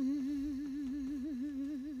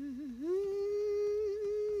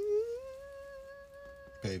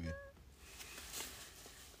baby.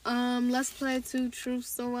 Let's play 2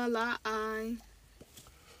 truths or a lie.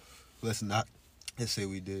 Let's say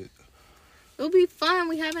we did. It'll be fun.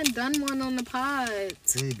 We haven't done one on the pod.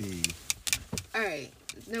 Baby. Alright.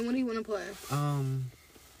 Then what do you want to play?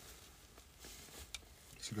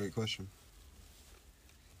 It's a great question.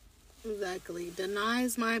 Exactly.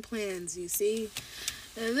 Denies my plans, you see?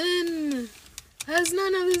 And then has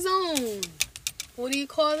none of his own. What do you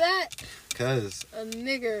call that? Cause a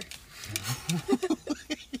nigger.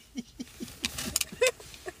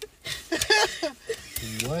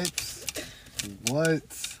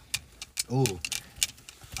 What? Oh,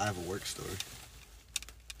 I have a work story.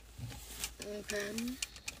 Okay.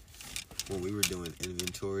 When we were doing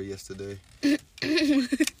inventory yesterday, and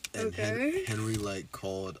okay. Henry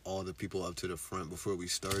called all the people up to the front before we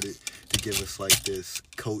started to give us this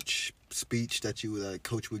coach speech that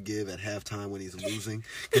coach would give at halftime when he's losing,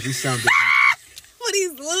 because he sounded. When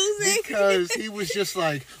he's losing? Because he was just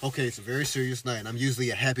okay, it's a very serious night, and I'm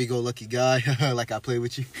usually a happy-go-lucky guy, like I play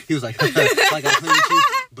with you. He was like I play with you,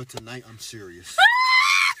 but tonight I'm serious.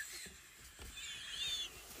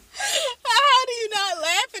 How do you not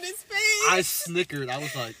laugh in his face? I snickered. I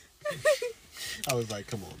was like,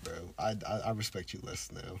 come on, bro. I respect you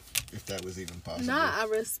less now, if that was even possible. Nah, I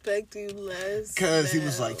respect you less. Because he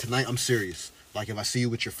was like, tonight I'm serious. Like, if I see you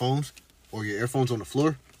with your phones or your earphones on the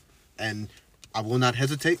floor, and I will not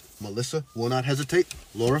hesitate, Melissa will not hesitate,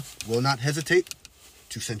 Laura will not hesitate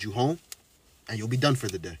to send you home, and you'll be done for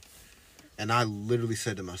the day. And I literally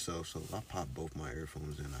said to myself, so if I pop both my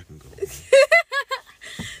earphones in, I can go home.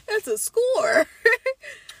 That's a score.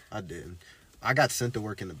 I didn't. I got sent to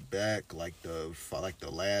work in the back, like the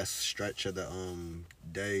last stretch of the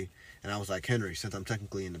day, and I was like, Henry, since I'm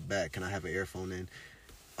technically in the back, can I have an earphone in?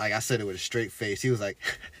 Like, I said it with a straight face. He was like,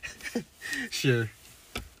 sure.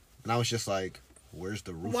 And I was just like, where's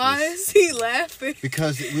the roof? Why is he laughing?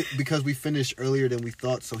 Because we finished earlier than we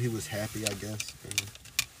thought, so he was happy, I guess.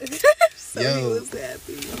 So he was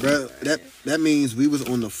happy. Bro, that means we was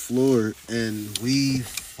on the floor and we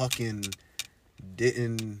fucking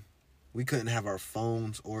we couldn't have our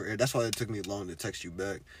phones or that's why it took me long to text you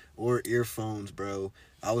back, or earphones, bro.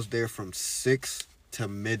 I was there from 6 to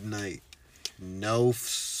midnight. No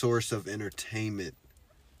source of entertainment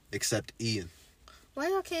except Ian. Why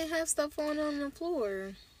y'all can't have stuff on the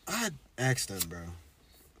floor? I asked them, bro.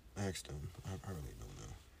 I really don't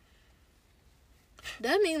know.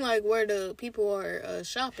 That mean like where the people are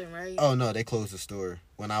shopping, right? Oh no, they closed the store.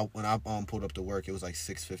 When I pulled up to work, it was like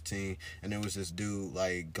 6:15, and there was this dude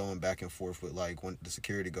like going back and forth with like the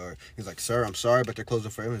security guard. He's like, "Sir, I'm sorry, but they're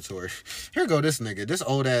closing for inventory." Here go this nigga, this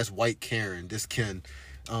old ass white Karen, this Ken.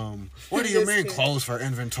 What do you mean closed for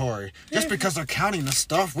inventory? Just because they're counting the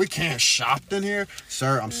stuff, we can't shop in here,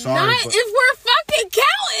 sir. I'm sorry. Not if we're fucking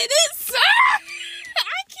counting it, sir.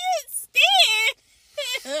 I can't stand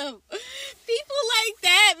him. People like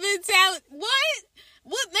that mentality.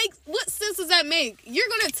 What sense does that make? You're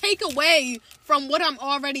gonna take away from what I'm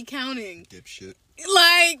already counting. Dipshit.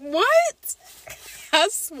 Like, what? I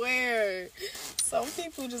swear. Some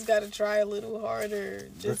people just gotta try a little harder.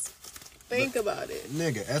 Just think about it.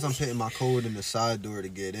 Nigga, as I'm hitting my code in the side door to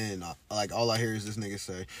get in, all I hear is this nigga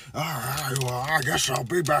say, all right, well, I guess I'll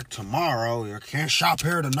be back tomorrow. You can't shop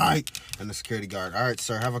here tonight. And the security guard, all right,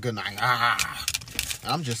 sir, have a good night.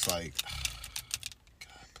 And I'm just like,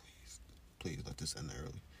 God, please let this end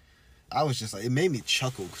early. I was just like, it made me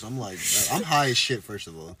chuckle because I'm like, I'm high as shit, first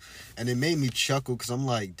of all. And it made me chuckle because I'm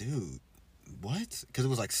like, dude, what? Because it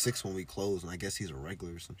was like 6 when we closed, and I guess he's a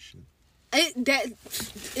regular or some shit.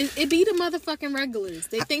 It be the motherfucking regulars.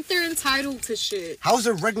 They think they're entitled to shit. How is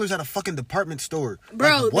there regulars at a fucking department store?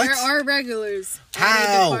 Bro, like, what? there are regulars.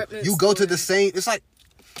 How? You go to the same... It's like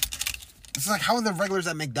how are there regulars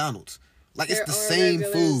at McDonald's? Like, it's the same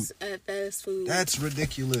food. At fast food. That's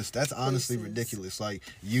ridiculous. That's honestly ridiculous. Like,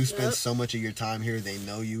 you spend so much of your time here, they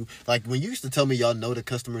know you. Like, when you used to tell me y'all know the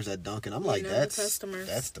customers at Dunkin', I'm like,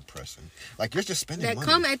 that's depressing. Like, you're just spending money. That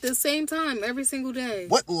come at the same time every single day.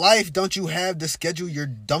 What life don't you have to schedule your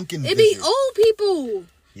Dunkin' visit? It be old people.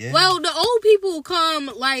 Yeah. Well, the old people come,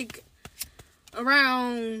 like,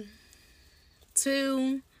 around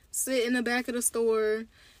 2, sit in the back of the store,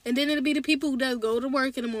 and then it'll be the people that go to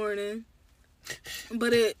work in the morning.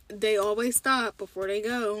 But they always stop before they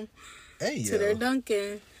go to their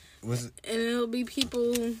Dunkin'. And it'll be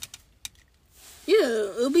people...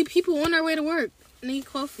 Yeah, it'll be people on their way to work need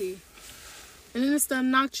coffee. And then it's the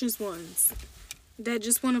obnoxious ones that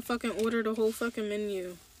just want to fucking order the whole fucking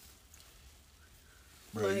menu.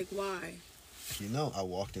 Bro, like, why? You know, I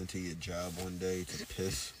walked into your job one day to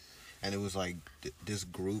piss. And it was like this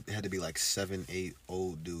group, it had to be like 7, 8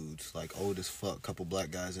 old dudes, like old as fuck, couple black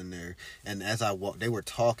guys in there. And as I walked, they were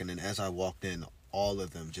talking, and as I walked in, all of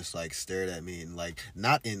them just like stared at me and like,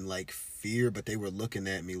 not in like fear, but they were looking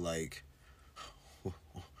at me like,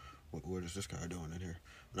 what is this guy doing in here?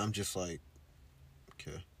 And I'm just like,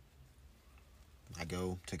 okay. I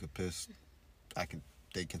go, take a piss.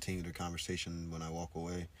 They continue their conversation when I walk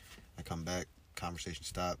away. I come back, conversation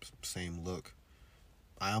stops, same look.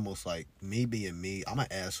 I almost like, me being me, I'm an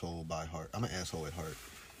asshole by heart. I'm an asshole at heart,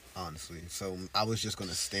 honestly. So I was just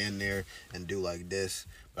going to stand there and do like this,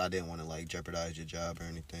 but I didn't want to like jeopardize your job or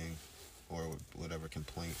anything or whatever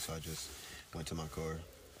complaint. So I just went to my car.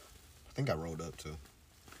 I think I rolled up too.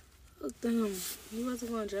 Look, dumb. You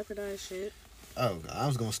wasn't going to jeopardize shit. Oh, I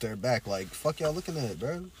was going to stare back like, fuck y'all looking at,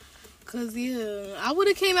 bro. Cause yeah, I would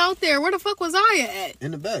have came out there. Where the fuck was I at?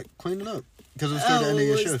 In the back, cleaning up. Because it was still the end of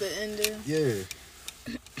your shift. The end of... Yeah.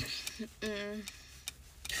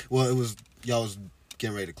 Well, it was, y'all was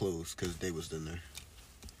getting ready to close because they was in there.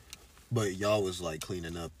 But y'all was like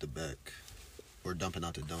cleaning up the back or dumping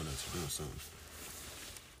out the donuts or doing something.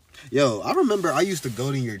 Yo, I remember I used to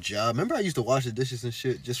go to your job. Remember I used to wash the dishes and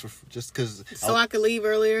shit just because. So I could leave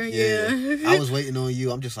earlier. Yeah. I was waiting on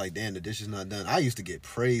you. I'm just like, damn, the dish is not done. I used to get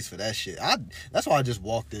praised for that shit. That's why I just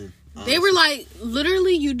walked in. Honestly. They were like,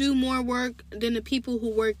 literally, you do more work than the people who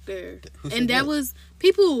work there. And that was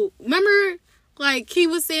people. Remember, like Key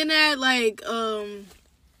was saying that, like,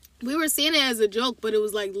 we were saying it as a joke, but it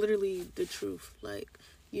was like literally the truth. Like,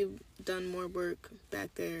 you've done more work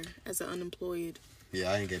back there as an unemployed. Yeah,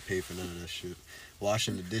 I ain't get paid for none of that shit.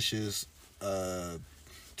 Washing the dishes,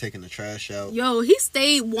 taking the trash out. Yo, he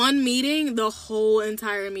stayed one meeting, the whole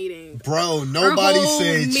entire meeting. Bro, nobody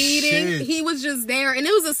said meeting, shit. He was just there, and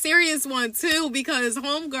it was a serious one too because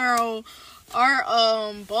homegirl,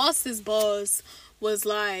 our boss's boss, was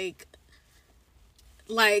like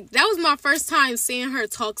that was my first time seeing her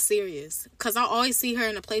talk serious because I always see her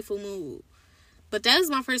in a playful mood. But that was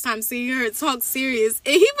my first time seeing her talk serious.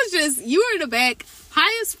 And he was just, you were in the back,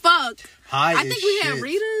 high as fuck. I think we had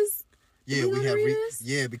Rita's. Yeah, we had Rita's.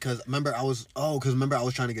 Yeah, because remember I was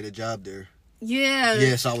trying to get a job there. Yeah.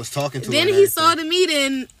 Yeah, so I was talking to her. Then he saw the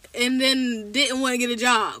meeting and then didn't want to get a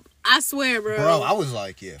job. I swear, bro. Bro, I was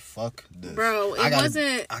like, yeah, fuck this. Bro, I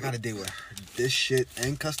gotta deal with this shit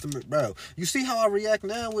and customer. Bro, you see how I react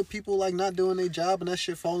now with people like not doing their job and that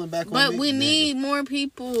shit falling back on me? But we need more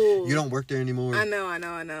people. You don't work there anymore. I know. I'm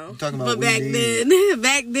talking about but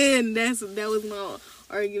back then, that was my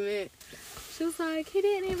argument. She was like, he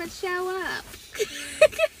didn't even show up.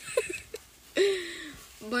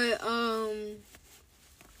 But,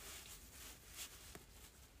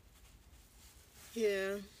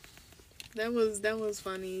 yeah. That was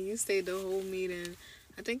funny. You stayed the whole meeting.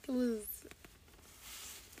 I think it was.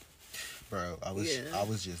 Bro, I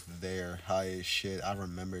was just there, high as shit. I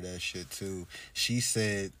remember that shit too. She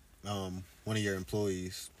said, one of your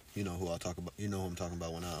employees, you know who I'll talk about. You know who I'm talking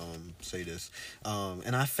about when I say this.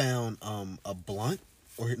 And I found a blunt.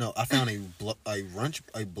 I found a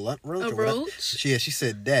blunt roach. A roach? She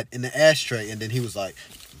said that in the ashtray, and then he was like,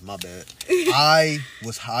 my bad. I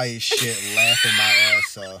was high as shit laughing my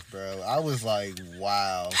ass off, bro. I was like,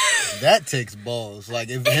 wow, that takes balls. Like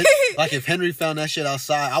if Henry found that shit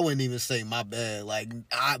outside, I wouldn't even say my bad.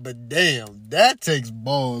 But damn, that takes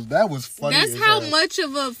balls. That was funny. That's how much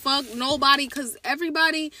of a fuck nobody, because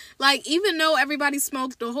everybody, like, even though everybody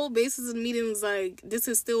smoked, the whole basis of the meeting was like, this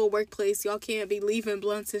is still a workplace. Y'all can't be leaving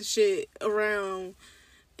blunts and shit around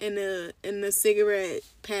in the cigarette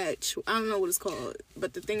patch. I don't know what it's called,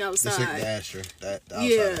 but the thing outside. The ashtray. The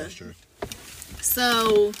outside ashtray.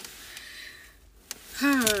 So,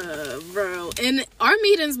 bro. And our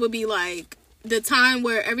meetings would be like the time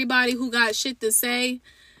where everybody who got shit to say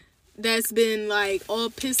that's been like all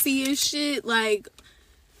pissy and shit, like,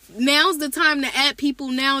 now's the time to at people.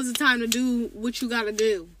 Now is the time to do what you gotta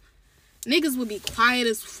do. Niggas would be quiet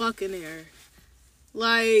as fuck in there.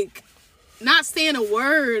 Like, not saying a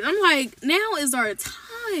word. I'm like, now is our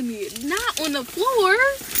time. Not on the floor.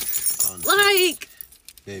 Like,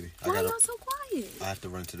 baby, why are y'all so quiet? I have to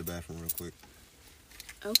run to the bathroom real quick.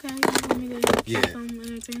 Okay, you want me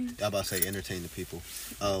to entertain? I'm about to say entertain the people.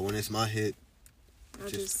 When it's my hit, I'll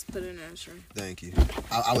just put it in the ashtray. Thank you.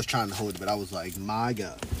 I was trying to hold it, but I was like, my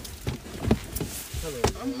God. Hello.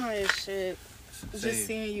 I'm high as shit. Same. Just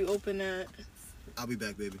seeing you open that. I'll be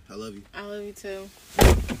back, baby. I love you. I love you too.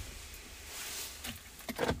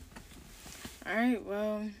 Alright,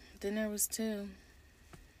 well, then there was two.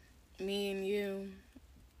 Me and you.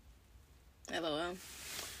 LOL.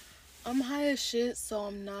 I'm high as shit, so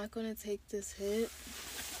I'm not gonna take this hit.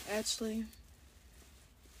 Actually,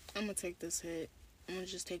 I'm gonna take this hit. I'm gonna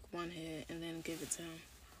just take one hit and then give it to him.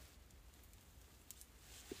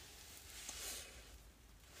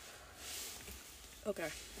 Okay.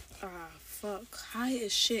 Fuck. High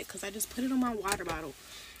as shit, because I just put it on my water bottle.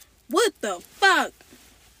 What the fuck?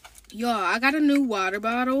 Y'all, I got a new water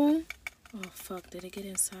bottle. Oh, fuck. Did it get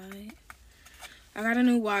inside? I got a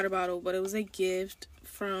new water bottle, but it was a gift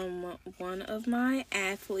from one of my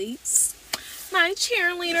athletes. My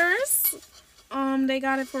cheerleaders. They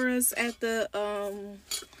got it for us at the,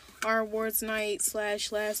 our awards night /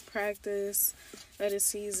 last practice of the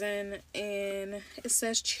season. And it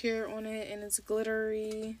says cheer on it, and it's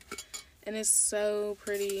glittery. And it's so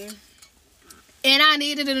pretty. And I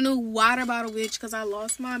needed a new water bottle, bitch, because I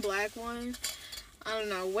lost my black one. I don't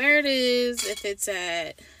know where it is. If it's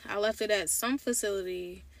at, I left it at some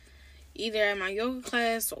facility, either at my yoga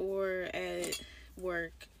class or at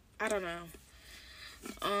work. I don't know.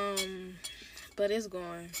 But it's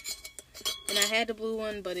gone. And I had the blue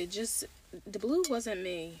one, but the blue wasn't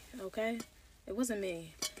me, okay? It wasn't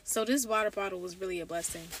me. So this water bottle was really a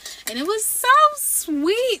blessing. And it was so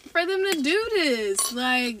sweet for them to do this.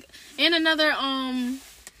 Like, and another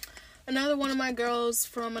one of my girls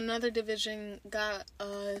from another division got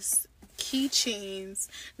us keychains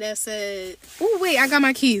that said, oh wait, I got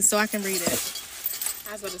my keys so I can read it.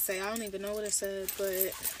 I was about to say, I don't even know what it said,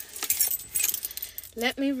 but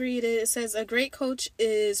let me read it. It says, a great coach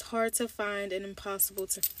is hard to find and impossible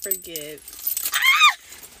to forgive. Ah!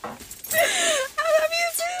 I love you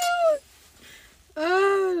too.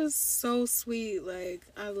 Oh, it's so sweet. Like,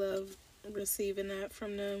 I love receiving that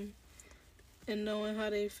from them and knowing how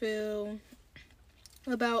they feel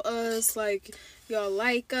about us. Like, y'all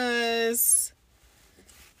like us.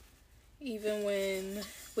 Even when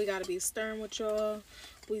we gotta be stern with y'all,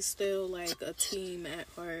 we still like a team at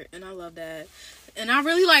heart. And I love that. And I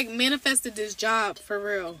really like manifested this job for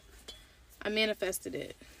real. I manifested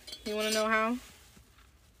it. You wanna know how?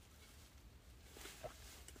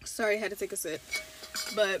 Sorry, I had to take a sip.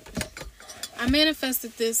 But I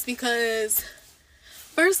manifested this because,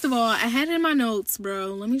 first of all, I had it in my notes,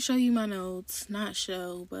 bro. Let me show you my notes. Not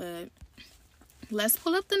show, but let's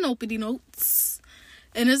pull up the notepady notes.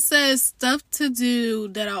 And it says stuff to do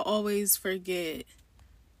that I always forget.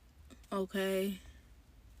 Okay?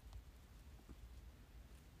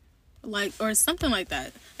 Like, or something like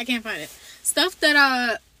that. I can't find it. Stuff that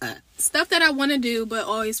I want to do but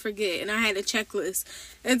always forget. And I had a checklist.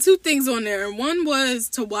 And 2 things on there. One was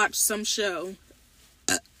to watch some show.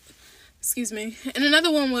 Excuse me. And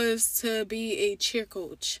another one was to be a cheer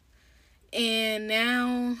coach. And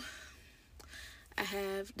now I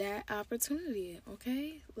have that opportunity,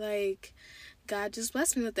 okay? Like, God just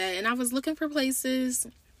blessed me with that. And I was looking for places.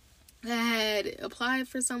 I had applied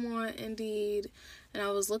for someone, Indeed, and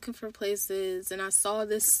I was looking for places, and I saw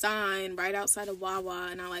this sign right outside of Wawa,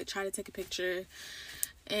 and I, like, tried to take a picture.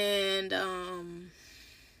 And,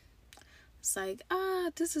 it's like,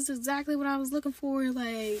 this is exactly what I was looking for.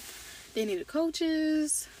 Like, they needed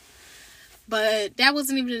coaches. But that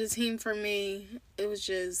wasn't even the team for me. It was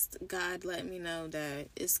just God letting me know that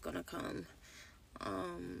it's gonna come.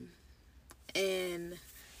 And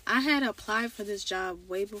I had applied for this job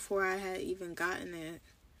way before I had even gotten it.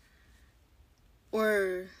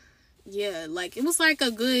 Or, yeah, like, it was like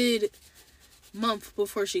a good month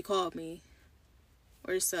before she called me.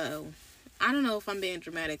 Or so. I don't know if I'm being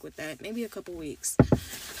dramatic with that. Maybe a couple weeks.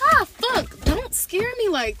 Fuck. Don't scare me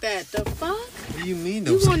like that. The fuck? What do you mean?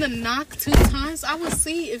 You want to knock 2 times? I will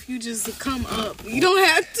see if you just come up. You don't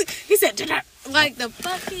have to. He said, like, the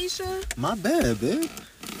fuck, Keisha? My bad, babe.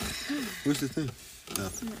 What's the thing? No.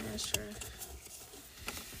 Yeah, sure.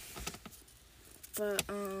 But,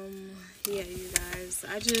 yeah, you guys.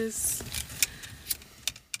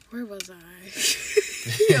 Where was I?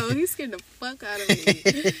 Yo, he scared the fuck out of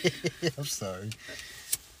me. I'm sorry.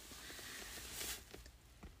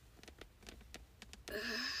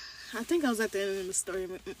 I think I was at the end of the story,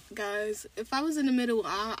 guys. If I was in the middle,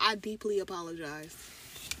 I deeply apologize.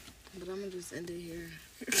 But I'm gonna just end it here.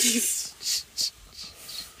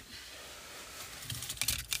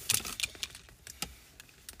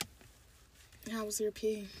 How was your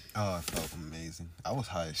pee? Oh, I felt amazing. I was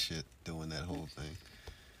high as shit doing that whole thing.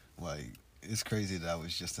 Like, it's crazy that I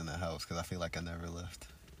was just in the house because I feel like I never left.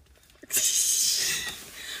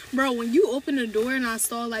 Bro, when you opened the door and I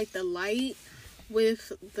saw, like, the light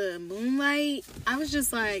with the moonlight, I was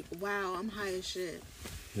just like, wow, I'm high as shit.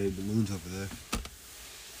 Hey, the moon's over there.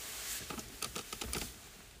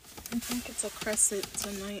 I think it's a crescent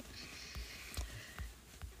tonight.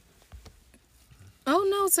 Oh,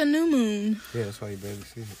 no, it's a new moon. Yeah, that's why you barely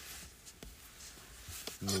see it.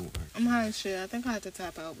 I'm high as shit. I think I have to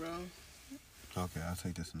tap out, bro. Okay, I'll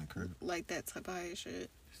take this in the crib. Like that type of high as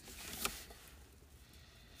shit.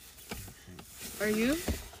 Are you?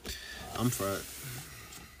 I'm fried.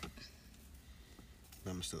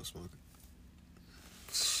 I'm still smoking.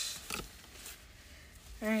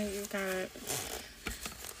 Alright, you got it.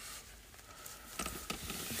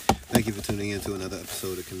 Thank you for tuning in to another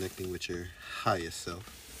episode of Connecting with Your Highest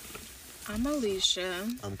Self. I'm Alicia.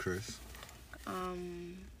 I'm Chris.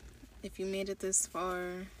 If you made it this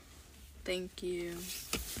far, thank you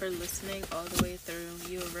for listening all the way through.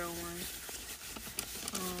 You a real one.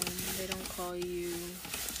 They don't call you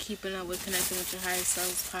Keeping Up with Connecting with Your Higher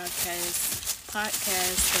Selves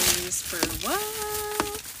podcast series for what?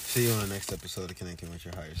 See you on the next episode of Connecting with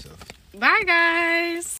Your Higher Self. Bye, guys.